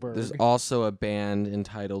little burg. there's also a band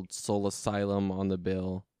entitled Soul Asylum on the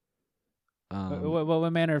bill. What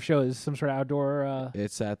manner of show is some sort of outdoor?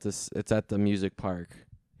 It's at the music park.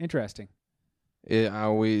 Interesting. It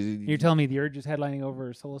always You're telling me the Urge is headlining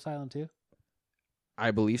over Soul Asylum too? I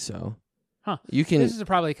believe so. Huh. You can. This is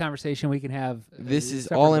probably a conversation we can have. This is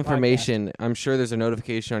separate all from the podcast. information. I'm sure there's a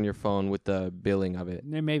notification on your phone with the billing of it.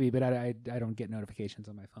 There may be, but I don't get notifications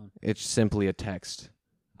on my phone. It's simply a text.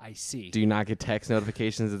 I see. Do you not get text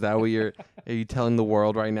notifications? Is that what are you telling the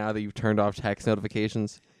world right now that you've turned off text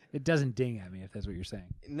notifications? It doesn't ding at me if that's what you're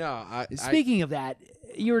saying. No. Speaking of that,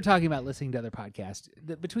 you were talking about listening to other podcasts.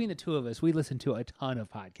 Between the two of us, we listen to a ton of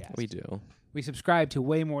podcasts. We do. We subscribe to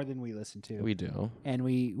way more than we listen to. We do. And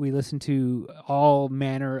we listen to all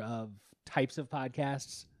manner of types of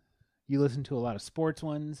podcasts. You listen to a lot of sports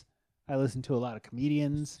ones. I listen to a lot of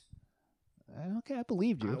comedians. Okay, I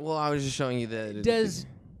believed you. Well, I was just showing you that.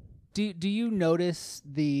 Do you notice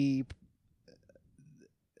the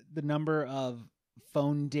number of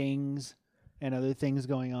phone dings and other things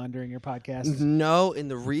going on during your podcast? No, and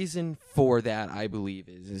the reason for that, I believe,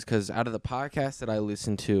 is because out of the podcasts that I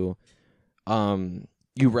listen to,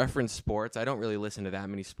 you reference sports. I don't really listen to that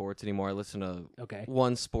many sports anymore. I listen to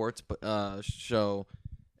one sports show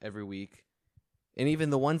every week. And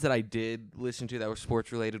even the ones that I did listen to that were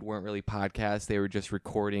sports related weren't really podcasts. They were just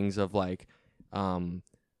recordings of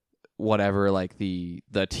whatever, like the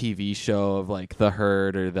TV show of like The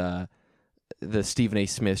Herd or the Stephen A.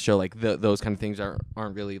 Smith show. Like those kind of things aren't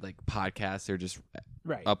really like podcasts. They're just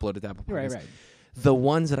uploaded to Apple Podcasts. Right. The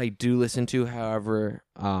ones that I do listen to, however,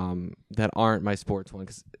 that aren't my sports one,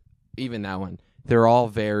 because even that one, they're all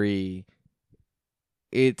very.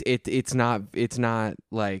 It's not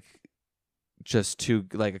like just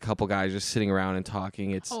like a couple guys just sitting around and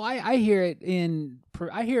talking. It's I hear it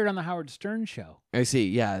on the Howard Stern show. I see.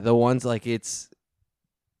 Yeah, the ones like it's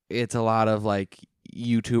a lot of like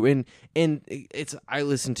YouTube and it's I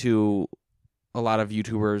listen to a lot of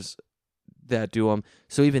YouTubers that do them.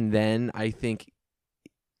 So even then, I think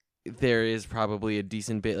there is probably a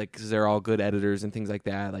decent bit, like, because they're all good editors and things like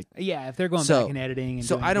that. Like, yeah, if they're going back and editing. And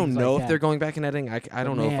so doing I don't things know like if that. they're going back and editing. I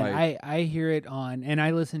don't know if I hear it on, and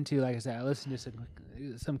I listen to, like I said, I listen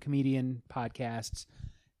to some comedian podcasts.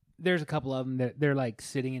 There's a couple of them that they're like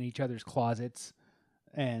sitting in each other's closets,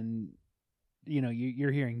 and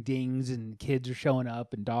you're hearing dings and kids are showing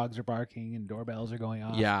up and dogs are barking and doorbells are going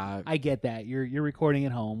off. Yeah, I get that. You're recording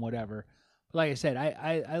at home, whatever. Like I said,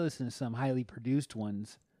 I listen to some highly produced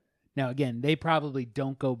ones. Now, again, they probably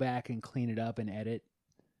don't go back and clean it up and edit.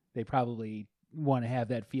 They probably want to have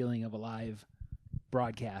that feeling of a live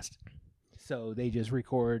broadcast. So they just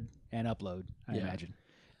record and upload, I imagine.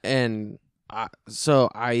 And so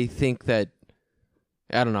I think that,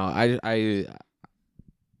 I don't know, I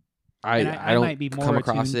don't might be more come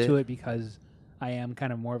across attuned to it because I am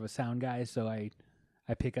kind of more of a sound guy, so I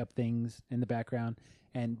pick up things in the background.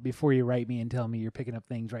 And before you write me and tell me you're picking up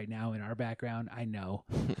things right now in our background, I know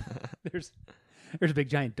there's a big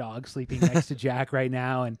giant dog sleeping next to Jack right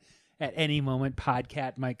now, and at any moment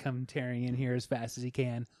Podcat might come tearing in here as fast as he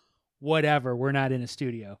can. Whatever, we're not in a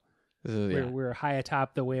studio. We're high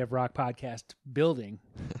atop the Way of Rock podcast building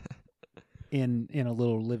in a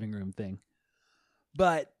little living room thing.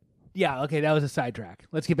 But yeah, okay, that was a sidetrack.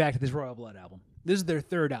 Let's get back to this Royal Blood album. This is their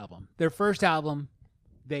third album. Their first album,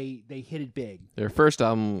 they hit it big. Their first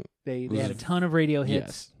album, they had a ton of radio hits.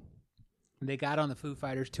 Yes. They got on the Foo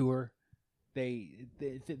Fighters tour. They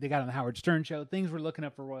got on the Howard Stern show. Things were looking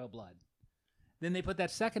up for Royal Blood. Then they put that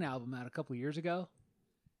second album out a couple years ago,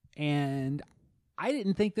 and I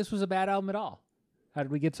didn't think this was a bad album at all. How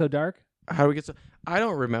did we get so dark? I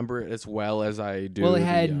don't remember it as well as I do. Well, it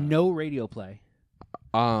had no radio play.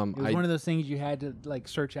 It was one of those things you had to like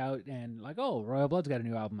search out and like, oh, Royal Blood's got a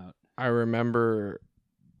new album out. I remember.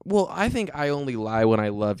 Well, I think I Only Lie When I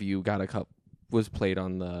Love You was played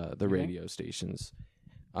on the radio stations.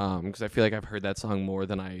 Because I feel like I've heard that song more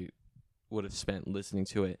than I would have spent listening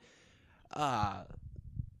to it. But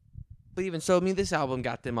even so, I mean, this album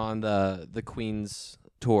got them on the Queen's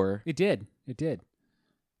tour. It did.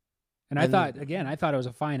 And I thought it was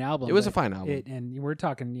a fine album. It was a fine album. And we're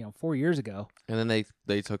talking, 4 years ago. And then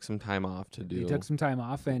they took some time off to do. They took some time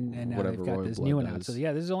off, and now they've got this new one out. So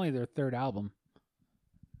yeah, this is only their third album.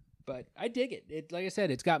 But I dig it. It, like I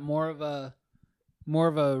said, it's got more of a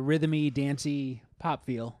rhythmy, dancey pop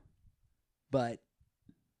feel. But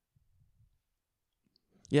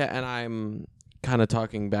yeah, and I'm kind of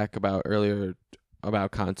talking back about earlier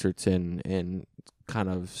about concerts and kind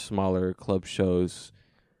of smaller club shows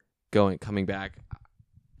coming back.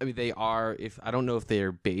 I mean, they are. I don't know if they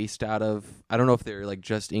are based out of. I don't know if they're like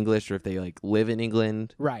just English or if they like live in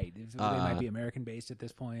England. Right. They might be American based at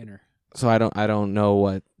this point, or. So I don't know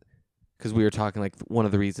what. Because we were talking like one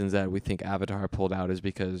of the reasons that we think Avatar pulled out is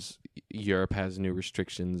because Europe has new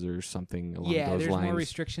restrictions or something along those lines. Yeah, there's more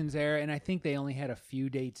restrictions there, and I think they only had a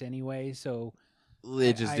few dates anyway, so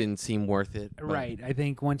it just didn't seem worth it. Right. I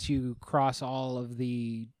think once you cross all of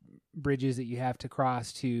the bridges that you have to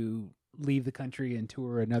cross to leave the country and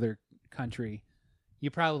tour another country,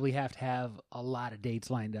 you probably have to have a lot of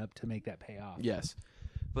dates lined up to make that pay off. Yes.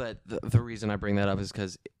 But the reason I bring that up is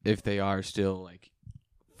because if they are still like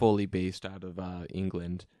fully based out of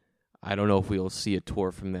England, I don't know if we'll see a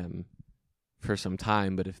tour from them for some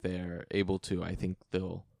time, but if they're able to, I think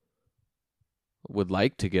would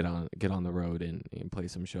like to get on the road and play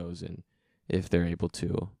some shows, and if they're able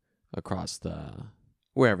to across the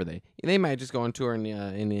wherever they might just go on tour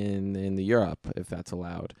in the Europe if that's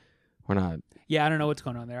allowed or not. Yeah, I don't know what's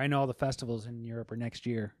going on there. I know all the festivals in Europe are next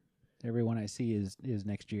year. Every one I see is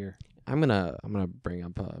next year. I'm gonna bring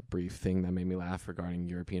up a brief thing that made me laugh regarding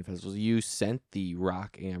European festivals. You sent the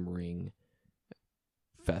Rock am Ring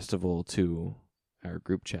festival to our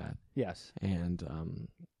group chat. Yes. And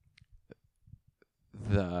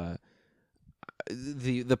the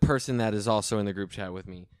person that is also in the group chat with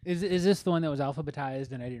me. Is this the one that was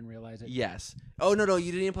alphabetized and I didn't realize it? Yes. Oh no,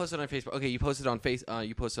 you didn't post it on Facebook. Okay, you posted on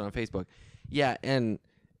Facebook. Yeah, and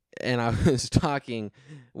I was talking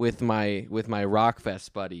with my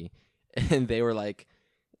Rockfest buddy, and they were like,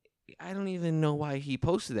 I don't even know why he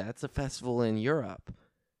posted that. It's a festival in Europe.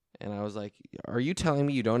 And I was like, are you telling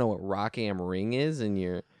me you don't know what Rock am Ring is?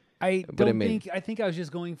 And I think I was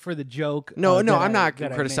just going for the joke. No, I'm not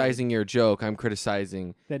criticizing your joke. I'm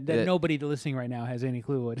criticizing that nobody listening right now has any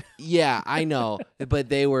clue what. Yeah, I know. But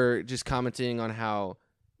they were just commenting on how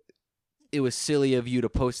it was silly of you to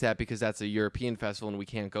post that because that's a European festival and we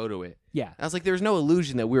can't go to it. Yeah. I was like, there's no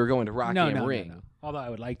illusion that we were going to Rock am Ring. No. Although I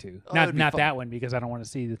would like to. Oh, not that one because I don't want to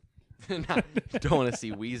see don't want to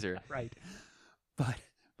see Weezer. Right. But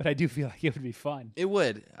I do feel like it would be fun. It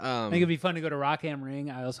would. I think it'd be fun to go to Rock am Ring.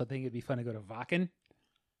 I also think it'd be fun to go to Wacken.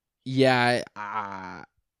 Yeah, I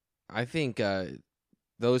think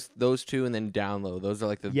those two and then Down Low. Those are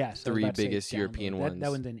like the three biggest European ones.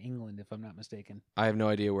 That one's in England, if I'm not mistaken. I have no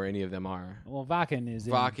idea where any of them are. Well, Wacken's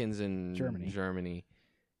in Germany.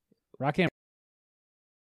 Rock am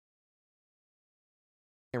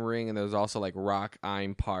Ring, and there's also like Rock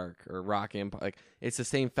am Park or Rock am Park. Like it's the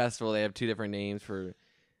same festival. They have two different names for.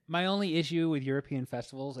 My only issue with European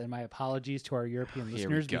festivals, and my apologies to our European Here we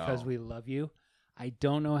listeners because go. we love you, I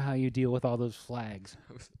don't know how you deal with all those flags.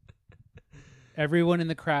 Everyone in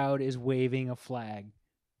the crowd is waving a flag.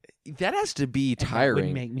 That has to be that would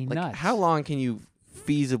tiring. make me like, nuts. How long can you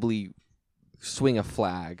feasibly swing a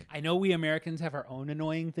flag? I know we Americans have our own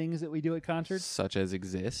annoying things that we do at concerts. Such as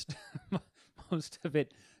exist. Most of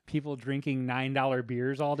it, people drinking $9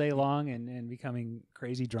 beers all day long and becoming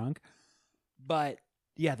crazy drunk. But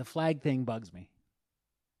yeah, the flag thing bugs me.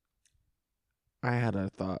 I had a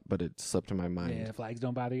thought, but it slipped in my mind. Yeah, flags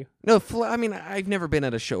don't bother you? No, I mean, I've never been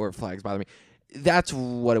at a show where flags bother me. That's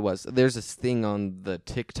what it was. There's this thing on the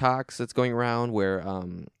TikToks that's going around where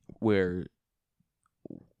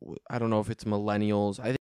I don't know if it's millennials. I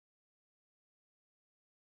think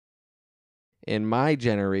in my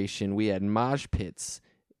generation we had mosh pits.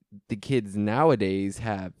 The kids nowadays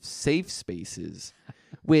have safe spaces,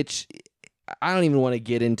 which I don't even want to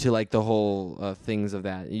get into like the whole things of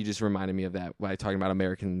that. You just reminded me of that by talking about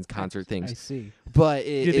American concert I things. see. But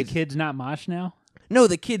Do the kids not mosh now? no,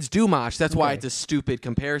 the kids do mosh. That's why Okay. it's a stupid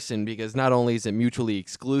comparison because not only is it mutually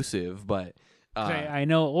exclusive, but 'Cause I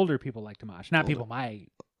know older people like to mosh, not people my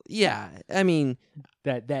yeah, I mean,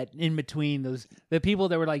 that in between those the people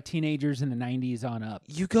that were like teenagers in the 90s on up.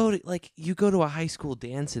 you go to a high school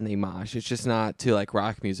dance and they mosh. It's just not to like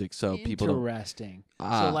rock music, so people don't. Interesting.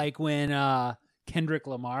 Ah. So like when Kendrick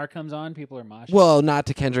Lamar comes on, people are moshing. Well, not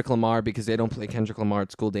to Kendrick Lamar because they don't play Kendrick Lamar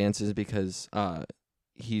at school dances because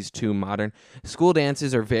he's too modern. School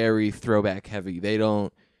dances are very throwback heavy. They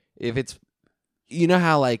don't if it's you know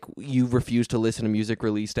how like you refuse to listen to music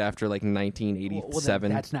released after like 1987.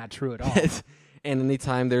 Well, that's not true at all. And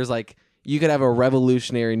anytime there's like you could have a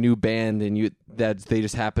revolutionary new band and they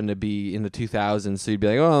just happen to be in the 2000s, so you'd be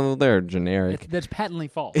like, oh, they're generic. That's patently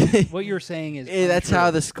false. What you're saying is That's untrue.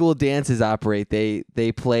 how the school dances operate.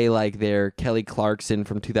 They play like they're Kelly Clarkson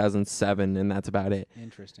from 2007, and that's about it.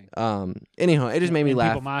 Interesting. Anyhow, it just made me And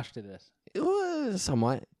laugh. People mosh to this.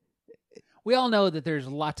 Somewhat. We all know that there's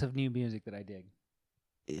lots of new music that I dig.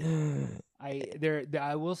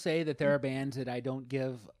 I will say that there are bands that I don't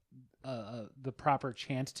give the proper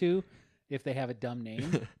chance to if they have a dumb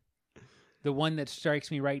name. The one that strikes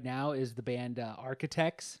me right now is the band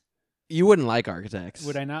Architects. You wouldn't like Architects.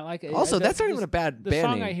 Would I not like it? Also, that's not even a bad the band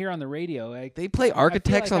song name. I hear on the radio. They play I feel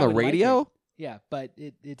Architects like on I the would like radio? it. Yeah, but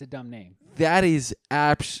it's a dumb name. That is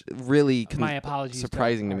really My apologies.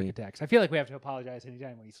 surprising to me. Architects. I feel like we have to apologize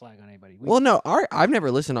anytime we slag on anybody. Well, no, I've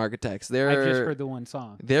never listened to Architects. I've just heard the one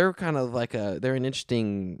song. They're kind of like they're an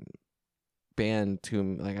interesting band to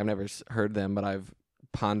like. I've never heard them, but I've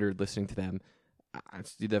pondered listening to them.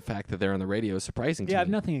 The fact that they're on the radio is surprising to Yeah, I have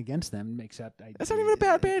me. nothing against them except That's not even a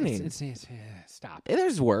bad band name. Stop.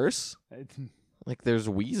 There's worse. It's- Like there's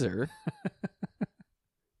Weezer.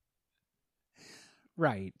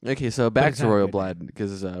 right. Okay, so back it's to not Royal good. Blood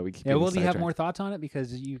because we keep. Yeah. getting Well, do you have sidetracked. more thoughts on it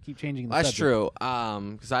because you keep changing the That's subject. true.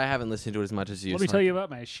 Because I haven't listened to it as much as you. Let me tell you about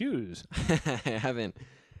my shoes. I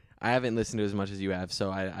haven't listened to it as much as you have,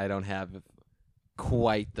 so I don't have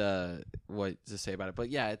quite the what to say about it. But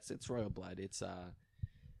yeah, it's Royal Blood. It's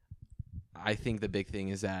I think the big thing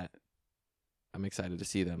is that I'm excited to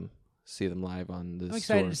see them live on the. I'm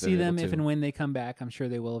excited to see them if and when they come back. I'm sure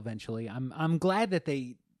they will eventually. I'm glad that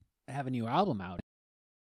they have a new album out.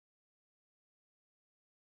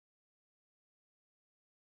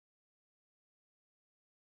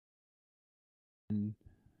 And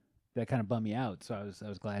that kind of bummed me out. So I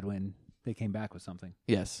was glad when they came back with something.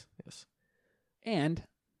 Yes. And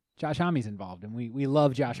Josh Homme's involved, and we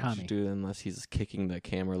love Josh Should Homme. do it unless he's kicking the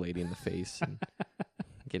camera lady in the face and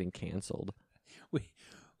getting canceled.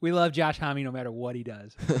 We love Josh Homme no matter what he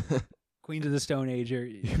does. Queens of the Stone Age.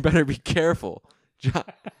 You better be careful.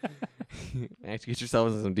 Actually, get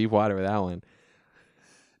yourself in some deep water with that one.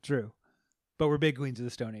 True. But we're big Queens of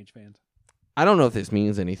the Stone Age fans. I don't know if this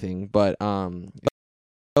means anything, but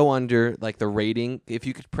go under like the rating. If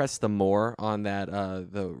you could press the more on that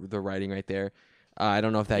the writing right there. I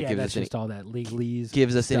don't know if that gives that's us just all that legalese.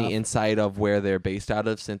 any stuff. insight of where they're based out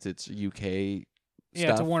of since it's UK Yeah, stuff.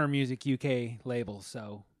 it's a Warner Music UK label,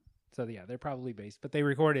 so yeah, they're probably based, but they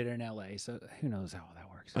recorded it in LA, so who knows how that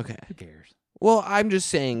works. Okay. Who cares? Well, I'm just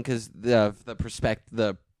saying because the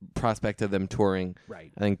prospect of them touring,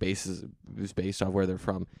 Right. I think is based off where they're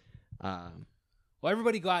from. Well,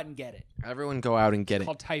 everybody go out and get it. Everyone go out and get It's it.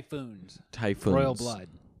 called Typhoons. Typhoons. Royal Blood.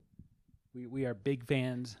 We are big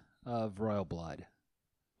fans of Royal Blood.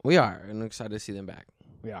 We are, and I'm excited to see them back.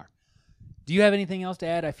 We are. Do you have anything else to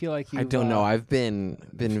add? I feel like you. I don't know. I've been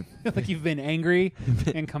feel like you've been angry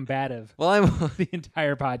and combative well. I'm the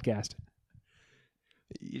entire podcast.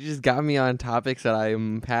 You just got me on topics that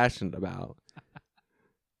I'm passionate about.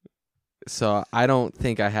 So I don't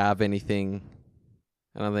think I have anything.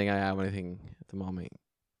 I don't think I have anything at the moment.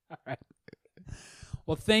 All right.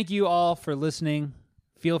 Well, thank you all for listening.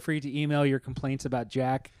 Feel free to email your complaints about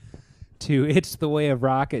Jack to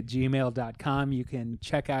itsthewayofrock@gmail.com. You can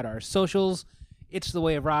check out our socials. It's the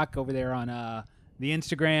Way of Rock over there on the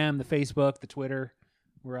Instagram, the Facebook, the Twitter.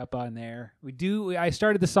 We're up on there. I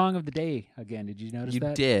started the song of the day again. Did you notice that?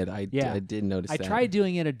 You did. I Yeah. did notice that. I tried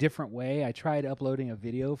doing it a different way. I tried uploading a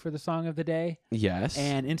video for the song of the day. Yes.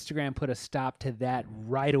 And Instagram put a stop to that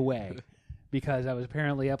right away because I was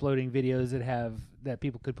apparently uploading videos that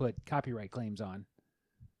people could put copyright claims on.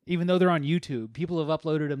 Even though they're on YouTube, people have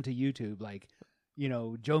uploaded them to YouTube. Like,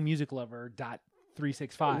 Joe Music Lover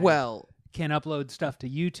 .365 can upload stuff to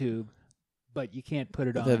YouTube, but you can't put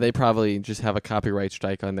it on They probably just have a copyright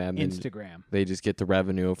strike on that. And Instagram. They just get the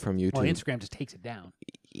revenue from YouTube. Well, Instagram just takes it down.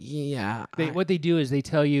 Yeah. What they do is they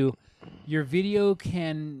tell you your video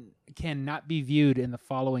cannot be viewed in the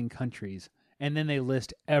following countries, and then they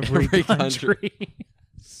list every country.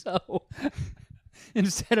 So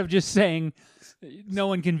instead of just saying no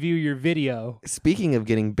one can view your video. Speaking of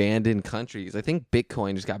getting banned in countries, I think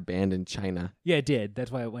Bitcoin just got banned in China. Yeah, it did.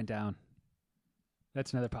 That's why it went down.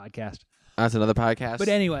 That's another podcast. That's another podcast. But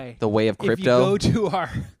anyway, The Way of Crypto. If you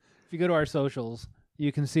go to our socials,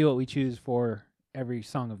 you can see what we choose for every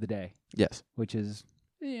song of the day. Yes. Which is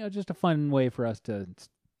just a fun way for us to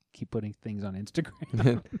keep putting things on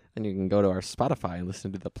Instagram. And you can go to our Spotify and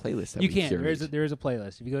listen to the playlist that you we can. curate. There is a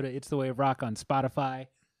playlist. If you go to It's the Way of Rock on Spotify,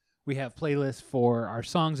 we have playlists for our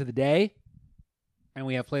songs of the day, and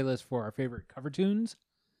we have playlists for our favorite cover tunes.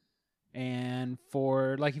 And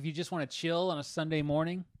for, if you just want to chill on a Sunday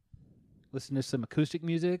morning, listen to some acoustic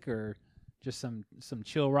music or just some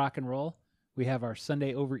chill rock and roll, we have our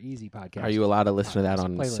Sunday Over Easy podcast. Are you allowed to listen to that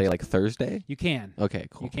on, playlist. say, Thursday? You can. Okay,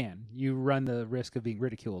 cool. You can. You run the risk of being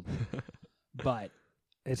ridiculed. But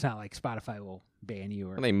it's not like Spotify will ban you.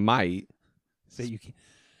 Or Well, they might. that you can.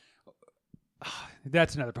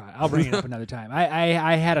 That's another problem. I'll bring it up another time.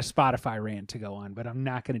 I had a Spotify rant to go on, but I'm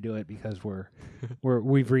not going to do it because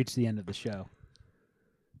we've reached the end of the show.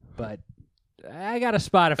 But I got a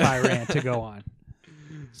Spotify rant to go on.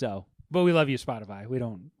 So, but we love you, Spotify. We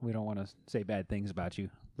don't want to say bad things about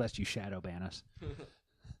you, lest you shadow ban us.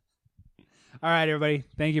 All right, everybody.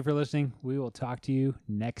 Thank you for listening. We will talk to you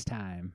next time.